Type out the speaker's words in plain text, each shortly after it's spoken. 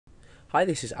Hi,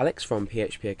 this is Alex from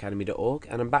phpacademy.org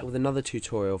and I'm back with another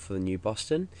tutorial for the new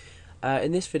Boston.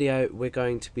 In this video we're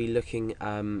going to be looking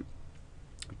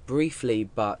briefly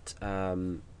but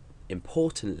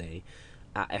importantly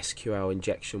at SQL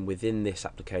injection within this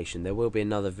application. There will be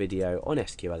another video on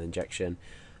SQL injection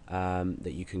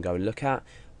that you can go and look at,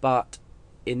 but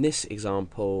in this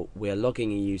example we're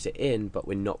logging a user in but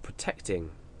we're not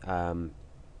protecting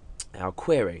our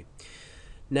query.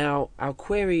 Now our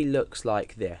query looks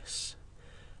like this.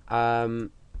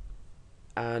 And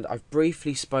I've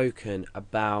briefly spoken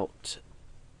about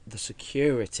the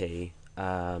security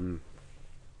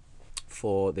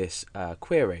for this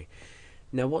query.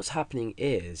 Now what's happening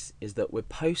is that we're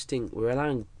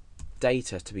allowing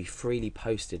data to be freely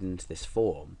posted into this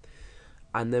form,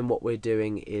 and then what we're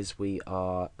doing is we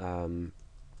are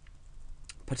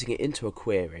putting it into a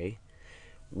query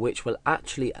which will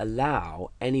actually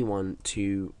allow anyone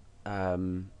to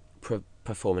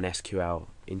perform an SQL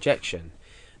injection.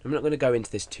 I'm not going to go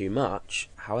into this too much.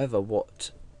 However,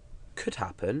 what could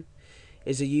happen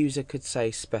is a user could say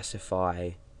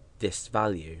specify this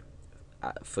value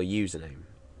for username.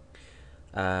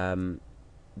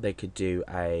 They could do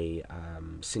a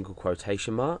single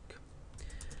quotation mark,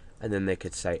 and then they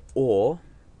could say or,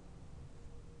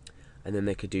 and then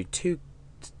they could do two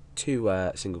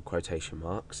single quotation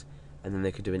marks, and then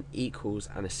they could do an equals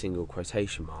and a single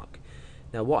quotation mark.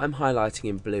 Now what I'm highlighting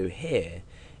in blue here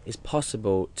is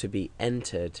possible to be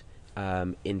entered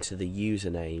into the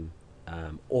username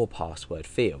or password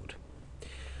field.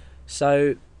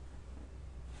 So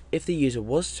if the user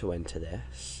was to enter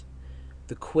this,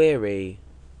 the query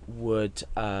would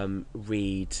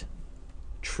read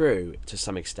true to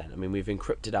some extent. I mean, we've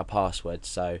encrypted our password,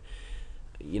 so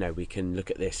we can look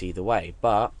at this either way,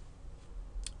 but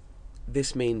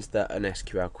this means that an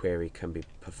SQL query can be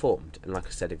performed. And like I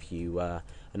said, if you are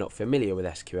not familiar with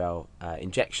SQL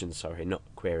injection, sorry, not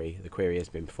query, the query has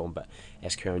been performed, but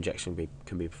SQL injection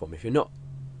can be performed. If you're not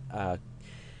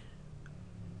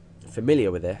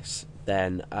familiar with this,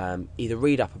 then either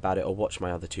read up about it or watch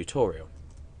my other tutorial.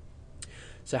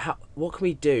 So what can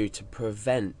we do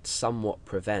to somewhat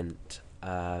prevent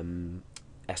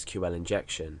SQL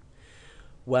injection?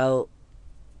 Well,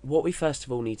 what we first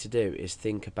of all need to do is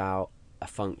think about a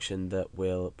function that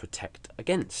will protect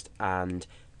against, and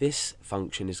this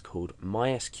function is called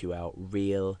MySQL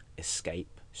real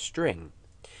escape string.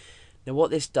 Now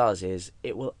what this does is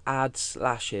it will add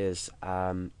slashes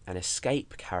and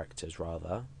escape characters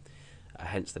rather,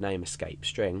 hence the name escape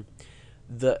string,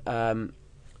 that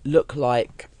look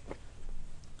like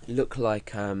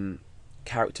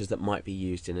characters that might be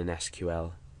used in an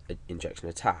SQL injection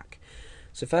attack.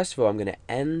 So first of all, I'm going to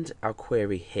end our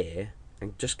query here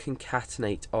and just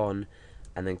concatenate on,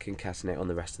 and then concatenate on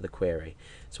the rest of the query.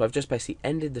 So I've just basically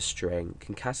ended the string,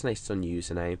 concatenated on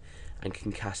username, and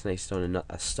concatenated on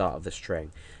a start of the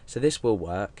string. So this will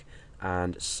work,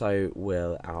 and so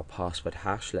will our password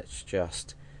hash. Let's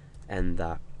just end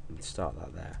that and start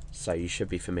that there. So you should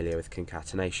be familiar with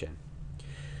concatenation.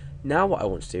 Now what I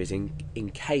want to do is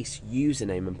encase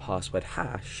username and password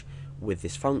hash with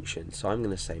this function. So I'm going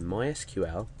to say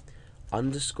MySQL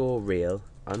underscore real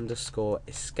underscore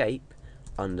escape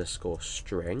underscore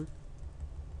string,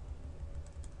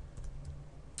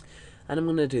 and I'm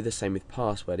going to do the same with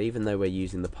password. Even though we're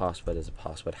using the password as a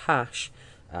password hash,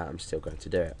 I'm still going to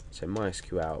do it. So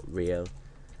MySQL real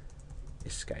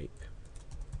escape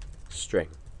string.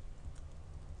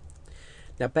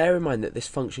 Now bear in mind that this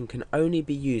function can only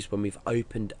be used when we've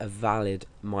opened a valid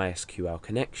MySQL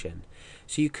connection.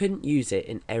 So you couldn't use it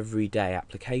in everyday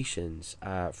applications,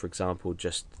 for example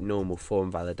just normal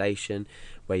form validation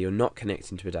where you're not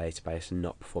connecting to a database and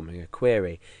not performing a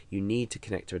query. You need to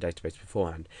connect to a database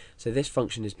beforehand. So this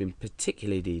function has been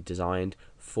particularly designed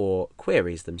for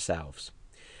queries themselves.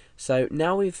 So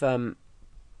now we've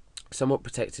somewhat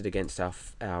protected against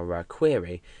our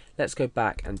query, let's go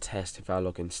back and test if our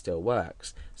login still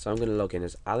works. So I'm going to log in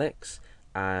as Alex,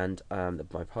 and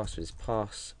my password is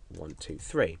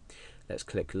pass123. Let's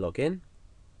click login,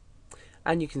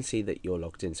 and you can see that you're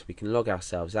logged in. So we can log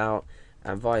ourselves out,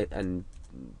 and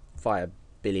via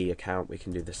Billy account we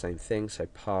can do the same thing. So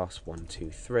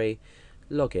pass123,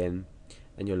 log in,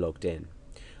 and you're logged in.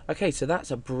 Okay, so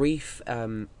that's a brief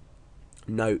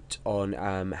note on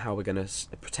how we're going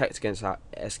to protect against that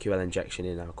SQL injection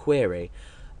in our query,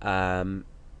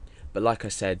 but like I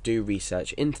said, do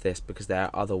research into this because there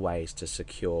are other ways to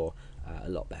secure a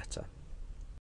lot better.